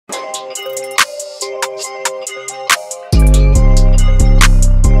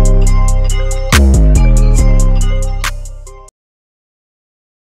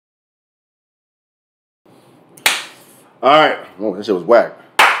All right. Oh, that shit was whack.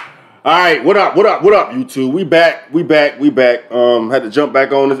 All right, what up, YouTube? We back. Had to jump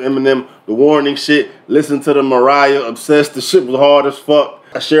back on this Eminem, the warning shit. Listen to the Mariah, obsessed. The shit was hard as fuck.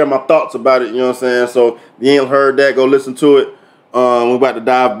 I share my thoughts about it, you know what I'm saying? So if you ain't heard that, go listen to it. We're about to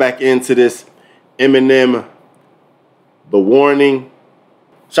dive back into this Eminem, the warning.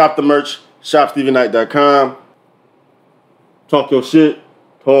 Shop the merch, shopstevieknight.com. Talk your shit.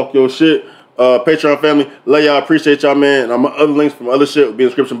 Patreon family, love y'all, appreciate y'all, man. And my other links from other shit will be in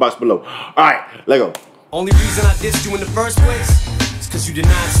the description box below. All right, let go. Only reason I dissed you in the first place is because you did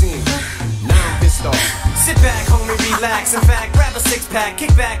not see me. Now I'm pissed off. Sit back, homie, relax. In fact, grab a six-pack,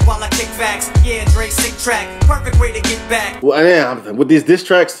 kick back while I kick facts. Yeah, Dre, sick track, perfect way to get back. Well, yeah, with these diss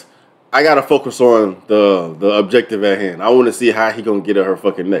tracks, I gotta focus on the objective at hand. I want to see how he gonna get at her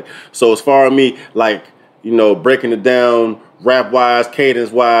fucking neck. So as far as me, like, you know, breaking it down, rap-wise,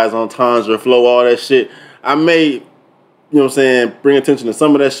 cadence-wise, entendre, flow, all that shit, I may, you know what I'm saying, bring attention to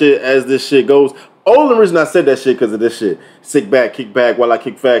some of that shit as this shit goes. Only reason I said that shit because of this shit. Sit back, kick back while I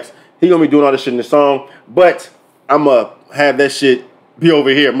kick facts. He gonna be doing all this shit in the song, but I'm gonna have that shit be over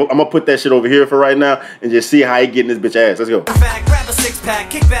here. I'm gonna put that shit over here for right now and just see how he getting this bitch ass. Let's go. In fact, grab a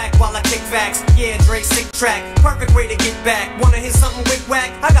six-pack, kick back while I kick facts. Yeah, Dre, sick track, perfect way to get back. Wanna hear something wick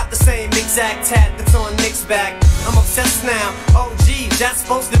whack? I got the same exact tat that's on Nick's back. I'm obsessed now. Oh, gee, that's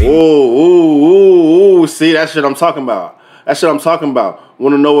supposed to be. Ooh, see, that shit I'm talking about.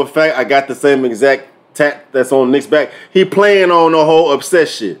 Wanna know what fact? I got the same exact tat that's on Nick's back. He playing on the whole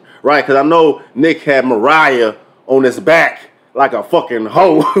obsessed shit, right? Because I know Nick had Mariah on his back like a fucking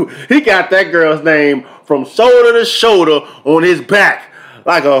hoe. He got that girl's name from shoulder to shoulder on his back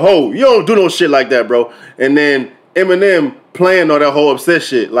like a hoe. You don't do no shit like that, bro. And then Eminem playing on that whole obsessed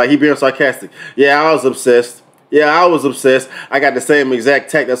shit, like he being sarcastic. Yeah, I was obsessed. I got the same exact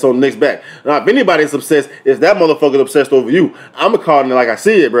tack that's on Nick's back. Now, if anybody's obsessed, it's that motherfucker's obsessed over you. I'm calling it like I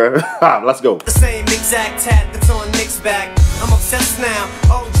see it, bro. Let's go. The same exact tat that's on Nick's back. I'm obsessed now.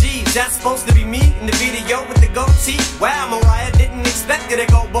 Oh, geez, that's supposed to be me in the video with the goatee. Wow, Mariah didn't expect it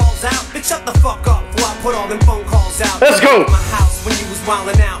to go balls out. Bitch, shut the fuck up before I put all them phone calls out. Let's go. My house when you was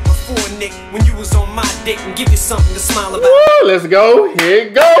wildin' out. Before Nick, when you was on my dick and give you something to smile about. Woo, let's go. Here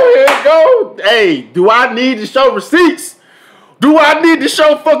it go. Hey, do I need to show receipts?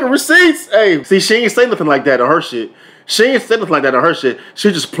 Fucking receipts? Hey, see, she ain't say nothing like that on her shit. She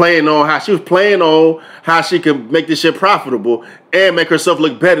just playing on how she was playing on how she can make this shit profitable and make herself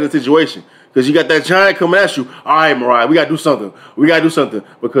look better in the situation. Because you got that giant coming at you. All right, Mariah, we got to do something.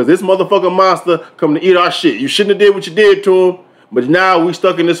 Because this motherfucking monster coming to eat our shit. You shouldn't have did what you did to him. But now we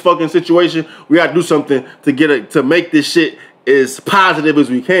stuck in this fucking situation. We got to do something to make this shit as positive as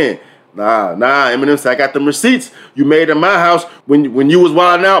we can. Nah, Eminem said, I got them receipts. You made in my house when you was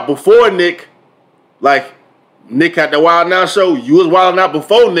wilding out before Nick. Like, Nick had the Wild Out show. You was wilding out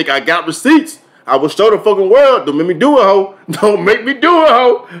before Nick. I got receipts. I will show the fucking world. Don't make me do it,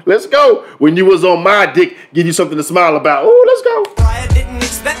 ho. Let's go. When you was on my dick, give you something to smile about. Ooh, let's go. I didn't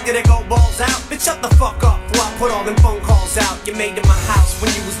expect it to go balls out. Bitch, shut the fuck up before I put all them phone calls out. You made in my house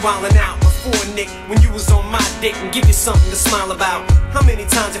when you was wildin' out. Before Nick, when you was on my dick and give you something to smile about. How many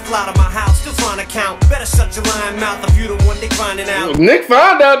times you fly to my house, still trying to count. Better shut your lying mouth if you the one Nick finding out. Nick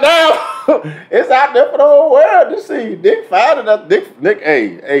found out now. It's out there for the whole world to see. Nick found it out. Nick,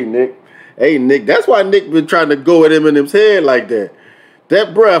 hey, Nick, that's why Nick been trying to go at Eminem's head like that.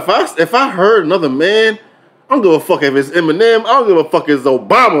 That, bruh, if I heard another man, I don't give a fuck if it's Eminem. I don't give a fuck if it's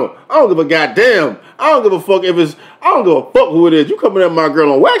Obama. I don't give a goddamn. I don't give a fuck who it is. You coming at my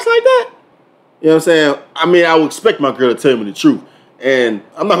girl on wax like that? You know what I'm saying? I mean, I would expect my girl to tell me the truth. And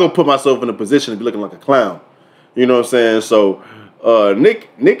I'm not going to put myself in a position to be looking like a clown. You know what I'm saying? So,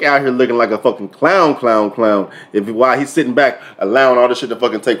 Nick out here looking like a fucking clown. While he's sitting back, allowing all this shit to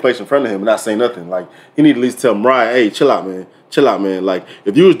fucking take place in front of him and not saying nothing. Like, he need to at least tell Mariah, hey, chill out, man. Like,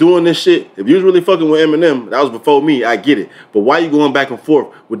 if you was doing this shit, if you was really fucking with Eminem, that was before me, I get it. But why you going back and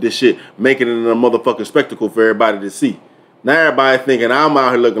forth with this shit, making it a motherfucking spectacle for everybody to see? Now everybody thinking I'm out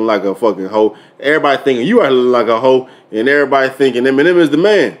here looking like a fucking hoe. Everybody thinking you out here looking like a hoe. And everybody thinking Eminem is the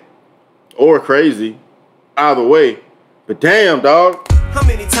man. Or crazy. Either way. But damn, dog. How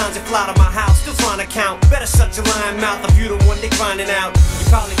many times you fly to my house, still trying to count. Better shut your lying mouth if you the one they finding out. You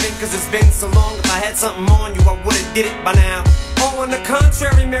probably think cause it's been so long, if I had something on you, I would've did it by now. Oh, on the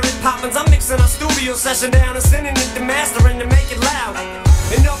contrary, Mary Poppins, I'm mixing our studio session down and sending it to mastering to make it loud.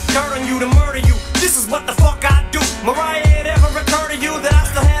 Enough dirt on you to murder you. This is what the fuck I do. Mariah, it ever occur to you that I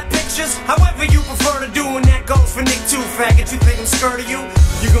still have pictures? However you prefer to do, and that goes for Nick too, faggot. You think I'm scared of you?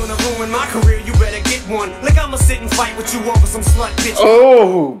 You're gonna ruin my career, you better get one. Like I'ma sit and fight with you over some slut bitch.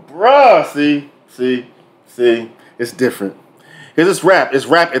 Oh, bruh, see. It's different. Cause it's rap. It's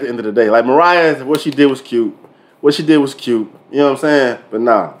rap at the end of the day. Like Mariah, what she did was cute. What she did was cute. You know what I'm saying? But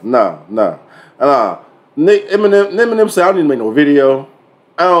nah. Eminem said, I don't need to make no video.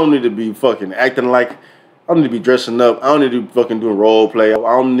 I don't need to be fucking acting like. I don't need to be dressing up. I don't need to be fucking doing role play. I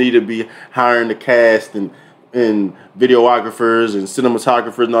don't need to be hiring the cast and videographers and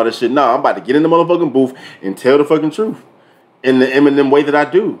cinematographers and all that shit. No, I'm about to get in the motherfucking booth and tell the fucking truth in the Eminem way that I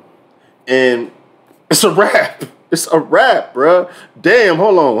do. And it's a rap. It's a rap, bruh. Damn,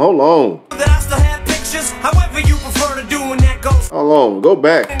 hold on. That I still have pictures, however you prefer to do, and that goes. Hold on, go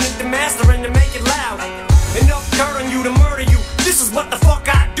back. The master and to make it loud. Enough dirt on you to murder you. This is what the fuck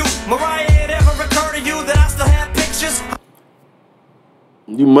I do. Mariah, it ever occur to you that I still have pictures?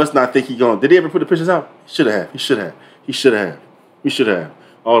 You must not think he gonna. Did he ever put the pictures out? He should have.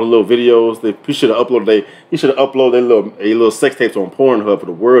 All the little videos. He should have uploaded. He should have uploaded a little sex tapes on Pornhub for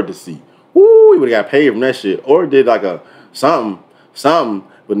the world to see. Woo! He would have got paid from that shit, or did like a something.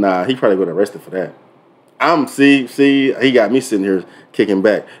 But nah, he probably got arrested for that. See, he got me sitting here kicking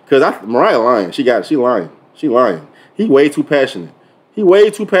back because Mariah lying. She lying. He way too passionate.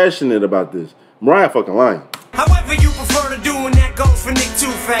 About this. Mariah fucking lying. However you prefer to do, and that goes for Nick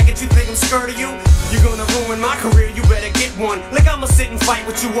too, faggot. You think I'm scared of you? You're gonna ruin my career, you better get one. Like I'ma sit and fight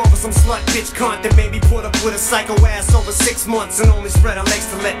with you over some slut bitch cunt that made me put up with a psycho ass over 6 months and only spread her legs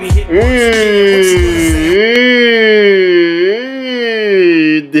to let me hit once.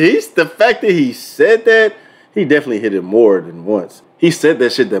 The fact that he said that, he definitely hit it more than once. He said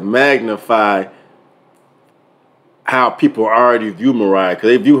that shit to magnify how people already view Mariah, because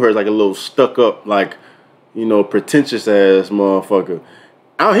they view her as like a little stuck up, like, you know, pretentious ass motherfucker.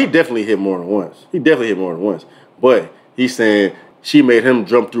 He definitely hit more than once. But he's saying she made him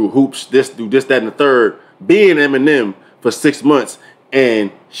jump through hoops, do this, that, and the third, being Eminem for 6 months,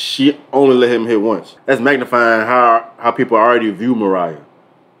 and she only let him hit once. That's magnifying how people already view Mariah.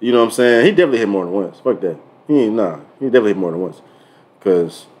 You know what I'm saying? He definitely hit more than once. Fuck that. He definitely hit more than once.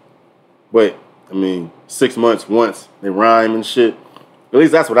 But, I mean, 6 months, once, they rhyme and shit. At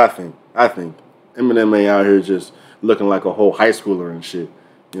least that's what I think. Eminem ain't out here just looking like a whole high schooler and shit.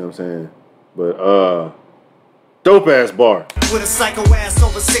 You know what I'm saying? But, dope ass bar. With a psycho ass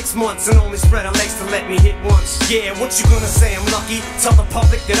over 6 months and only spread her legs to let me hit once. Yeah, what you gonna say? I'm lucky. Tell the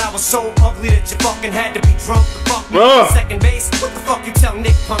public that I was so ugly that you fucking had to be drunk to fuck me. Second base, what the fuck you tell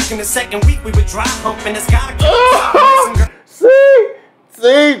Nick Punk? In the second week we were dry humping. It's gotta keep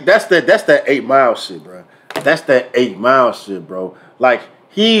See, that's that 8 Mile shit, bro. That's that 8 Mile shit, bro. Like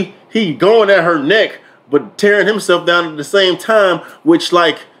he going at her neck, but tearing himself down at the same time, which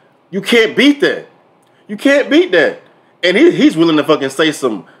like you can't beat that. And he's willing to fucking say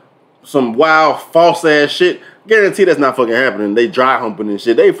some wild false ass shit. Guarantee that's not fucking happening. They dry humping and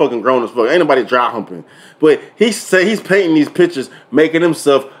shit. They fucking grown as fuck. Ain't nobody dry humping. But he's painting these pictures, making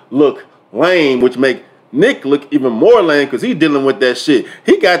himself look lame, which make Nick look even more lame because he's dealing with that shit.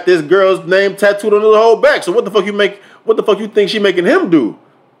 He got this girl's name tattooed on his whole back. So what the fuck you think she making him do?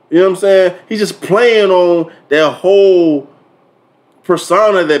 You know what I'm saying? He's just playing on that whole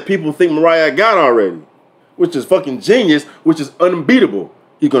persona that people think Mariah got already, which is fucking genius, which is unbeatable.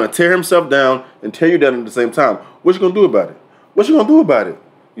 He's gonna tear himself down and tear you down at the same time. What you gonna do about it?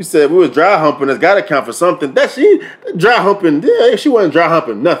 You said we was dry humping. That's gotta count for something. Dry humping. Yeah, she wasn't dry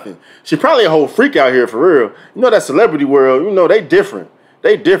humping nothing. She probably a whole freak out here for real. You know that celebrity world. You know they different.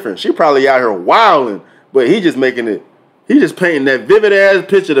 She probably out here wilding, but he just making it. He just painting that vivid ass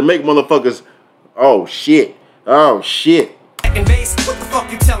picture to make motherfuckers. Oh shit. Second base, what the fuck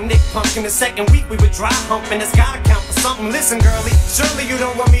you tell Nick Punk? In the second week we were dry humping. It's gotta count for something. Listen, girlie, surely you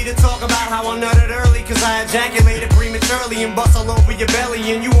don't want me to talk about how I nutted early, cause I ejaculated prematurely and bust all over your belly,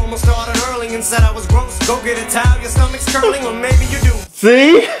 and you almost started early and said I was gross. Go get a towel, your stomach's curling, or maybe you do.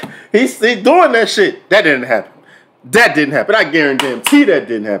 See? He's doing that shit. That didn't happen. I guarantee that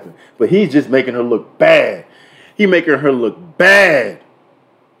didn't happen. But he's just making her look bad. He making her look bad.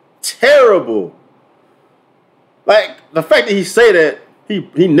 Terrible. Like, the fact that he say that, he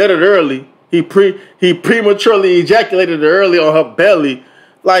nutted early, he prematurely ejaculated early on her belly,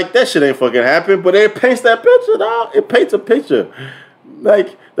 like, that shit ain't fucking happen, but it paints that picture, dog. It paints a picture.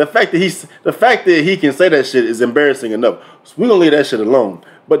 Like, the fact that he can say that shit is embarrassing enough. So we're gonna leave that shit alone.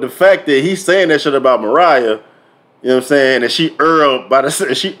 But the fact that he's saying that shit about Mariah, you know what I'm saying, and she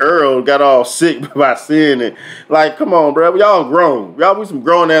got all sick by seeing it. Like, come on, bro. Y'all grown. Y'all be some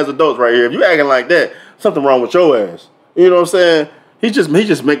grown ass adults right here. If you acting like that, something wrong with your ass. You know what I'm saying? He's just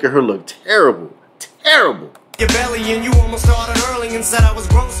making her look terrible. Your belly and you almost started early and said I was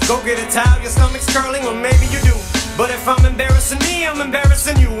gross. Go get a towel, your stomach's curling, or maybe you do. But if I'm embarrassing me, I'm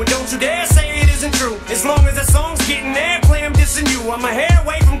embarrassing you. And don't you dare say it isn't true. As long as that song's getting airplay, I'm dissing you. I'm a hair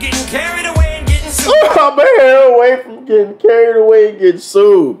away from getting carried away and getting sued. I'm a hair away from getting carried away and getting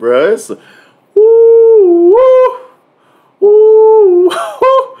sued, bro. It's a, woo, woo, woo.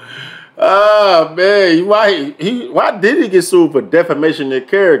 Ah, man, why did he get sued for defamation of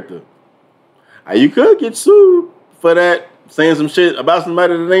character? You could get sued for that, saying some shit about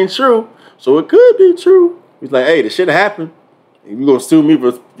somebody that ain't true. So it could be true. He's like, hey, the shit happened. You gonna sue me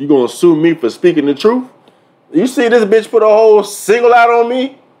for speaking the truth? You see this bitch put a whole single out on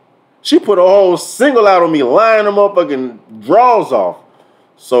me? She put a whole single out on me, lying them motherfucking draws off.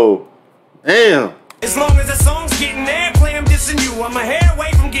 So, damn. As long as the song's getting airplay, I'm dissing you. I'm a hair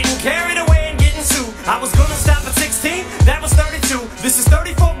away from getting carried away and getting sued. I was gonna stop at 16, that was 32. This is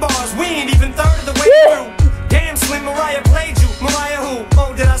 34 bars, we ain't even third of the way through. Damn, Slim, Mariah played you. Mariah who?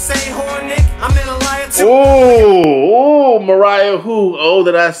 Oh, did I say whore, Nick? I meant a liar too. Oh, Mariah who? Oh,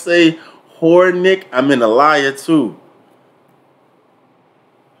 did I say whore, Nick? I meant a liar too.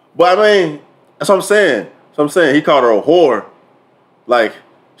 But I mean, that's what I'm saying. That's what I'm saying. He called her a whore. Like,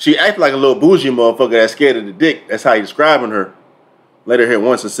 she acted like a little bougie motherfucker that's scared of the dick. That's how he describing her. Let her hit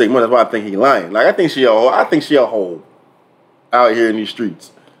once in 6 months. That's why I think he lying. Like, I think she a hoe out here in these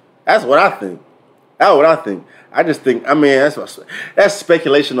streets. That's what I think. That's what I think. I just think, I mean, that's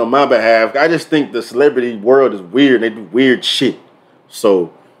speculation on my behalf. I just think the celebrity world is weird. They do weird shit.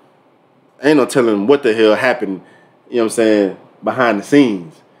 So, ain't no telling what the hell happened, you know what I'm saying, behind the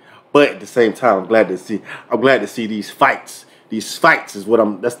scenes. But at the same time, I'm glad to see these fights. These fights is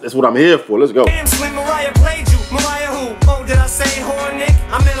that's what I'm here for. Let's go. Damn, Slim, Mariah played you. Mariah who? Oh, did I say whore, Nick?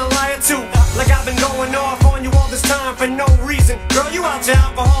 I meant a liar too. Like I've been going off on you all this time for no reason. Girl, you out your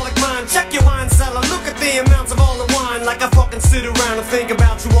alcoholic mind. Check your wine cellar. Look at the amounts of all the wine. Like I fucking sit around and think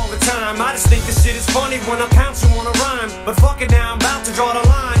about you all the time. I just think this shit is funny when I pounce you on a rhyme. But fuck it now, I'm about to draw the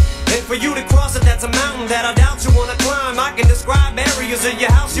line. And for you to cross it, that's a mountain that I doubt you wanna climb. I can describe areas of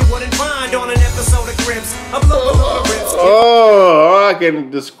your house you wouldn't find on an episode of Crips. Oh, I can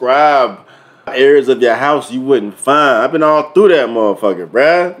describe areas of your house you wouldn't find. I've been all through that motherfucker,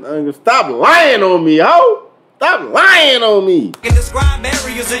 bruh. Stop lying on me, ho. Stop lying on me. I can describe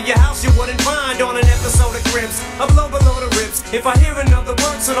areas of your house you wouldn't find on an episode of Crips. I blow below the rips. If I hear another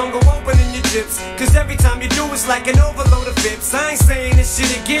word, so don't go open in your jips. Cause every time you do, it's like an overload of fips. I ain't saying this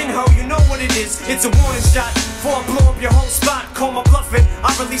shit again, ho, you know what it is. It's a warning shot before I blow up your whole spot. Call my bluffing, I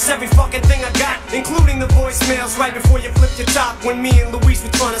release every fucking thing I got, including the voicemails right before you flip your top. When me and Luis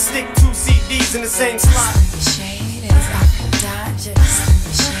were trying to stick 2 CDs in the same slot.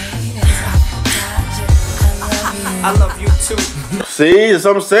 I love you too. See, that's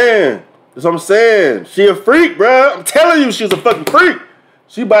what I'm saying. That's what I'm saying. She a freak, bruh. I'm telling you, she's a fucking freak.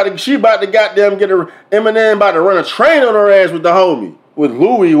 She about to goddamn get her. Eminem about to run a train on her ass with the homie. With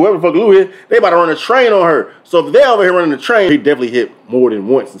Louis, whoever the fuck Louis is. They about to run a train on her. So if they over here running the train, he definitely hit more than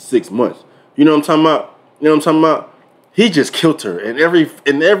once in 6 months. You know what I'm talking about? You know what I'm talking about? He just killed her in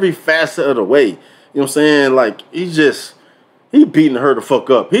every facet of the way. You know what I'm saying? Like, he beating her the fuck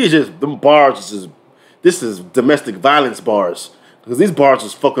up. Them bars is this is domestic violence bars. Because these bars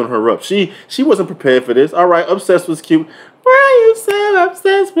was fucking her up. She wasn't prepared for this. All right, obsessed was cute. Why are you so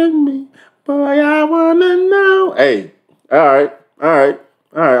obsessed with me? Boy, I wanna know. Hey, all right.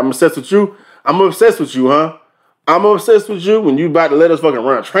 I'm obsessed with you. I'm obsessed with you, huh? I'm obsessed with you when you about to let us fucking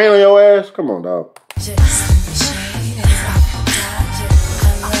run a train on your ass? Come on, dog.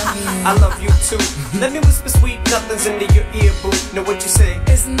 I love you too. Let me whisper sweet nothings into your ear, boo. Know what you say?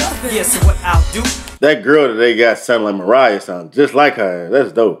 It's nothing. Yeah, so what I'll do. That girl that they got sounding like Mariah sounds just like her.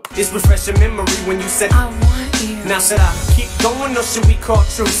 That's dope. It's refreshing memory when you said I want you. Now should I keep going or should we call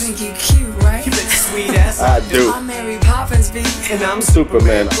truce? You think you cute, right? You bet sweet ass. I do. I'm Mary Poppins, B. And I'm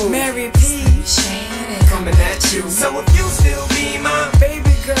Superman. Mary P. Coming at you. So if you still be my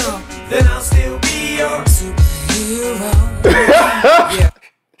baby girl, then I'll still be your superhero. Yeah.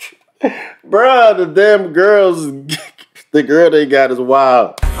 Bruh, the damn girls, the girl they got is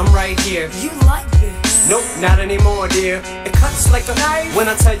wild. I'm right here. You like this? Nope, not anymore, dear. It cuts like a knife when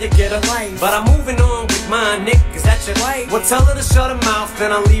I tell you get a life. But I'm moving on with mine, Nick. Is that your wife? Well, tell her to shut her mouth,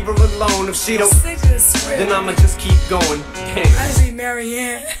 then I'll leave her alone. If she don't, then I'ma just keep going. Damn. I see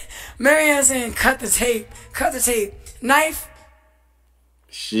Marianne. Marianne saying, cut the tape. Cut the tape. Knife.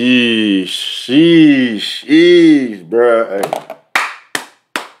 Sheesh, bruh. Hey.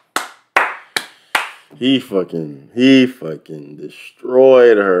 He fucking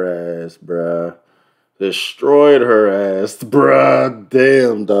destroyed her ass, bruh. Destroyed her ass, bruh.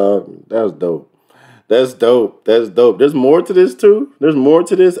 Damn, dog. That was dope. That's dope. That's dope. There's more to this, too. There's more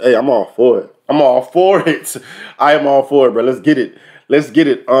to this. Hey, I'm all for it. I'm all for it. I am all for it, bro. Let's get it. Let's get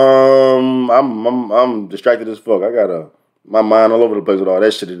it. I'm distracted as fuck. I got my mind all over the place with all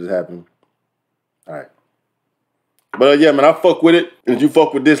that shit that just happened. All right. But yeah, man, I fuck with it. And if you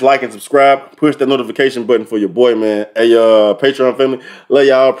fuck with this, like and subscribe. Push that notification button for your boy, man. Hey, Patreon family, love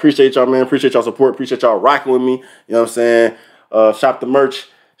y'all. Appreciate y'all, man. Appreciate y'all support. Appreciate y'all rocking with me. You know what I'm saying? Shop the merch.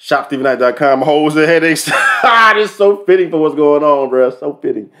 ShopStevieKnight.com. Hoes and headaches. This is so fitting for what's going on, bro. So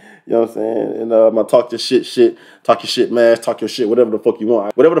fitting. You know what I'm saying? And I'm going to talk your shit. Talk your shit, man. Talk your shit. Whatever the fuck you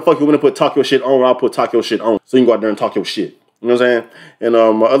want. Whatever the fuck you want to put talk your shit on, I'll put talk your shit on. So you can go out there and talk your shit. You know what I'm saying?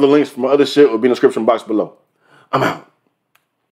 And my other links for my other shit will be in the description box below. I'm out.